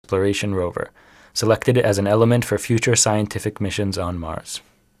Exploration Rover, selected as an element for future scientific missions on Mars.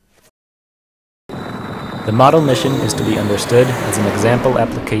 The model mission is to be understood as an example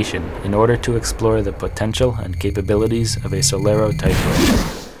application in order to explore the potential and capabilities of a SOLERO-type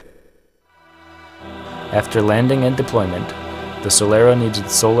rover. After landing and deployment, the SOLERO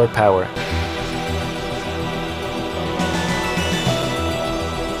needed solar power.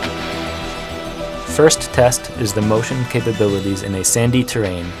 First test is the motion capabilities in a sandy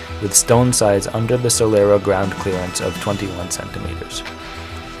terrain with stone sides under the SOLERO ground clearance of 21 centimeters.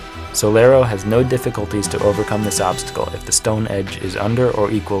 SOLERO has no difficulties to overcome this obstacle if the stone edge is under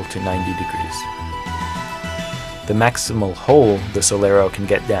or equal to 90 degrees. The maximal hole the SOLERO can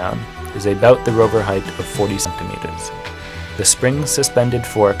get down is about the rover height of 40 centimeters. The spring-suspended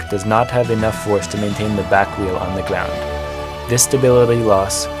fork does not have enough force to maintain the back wheel on the ground. This stability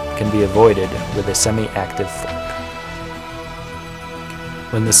loss can be avoided with a semi-active fork.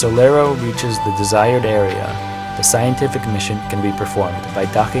 When the SOLERO reaches the desired area, the scientific mission can be performed by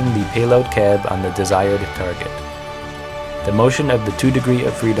docking the payload cab on the desired target. The motion of the 2 degree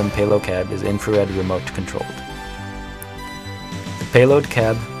of freedom payload cab is infrared remote controlled. The payload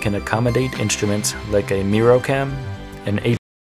cab can accommodate instruments like a mirocam, an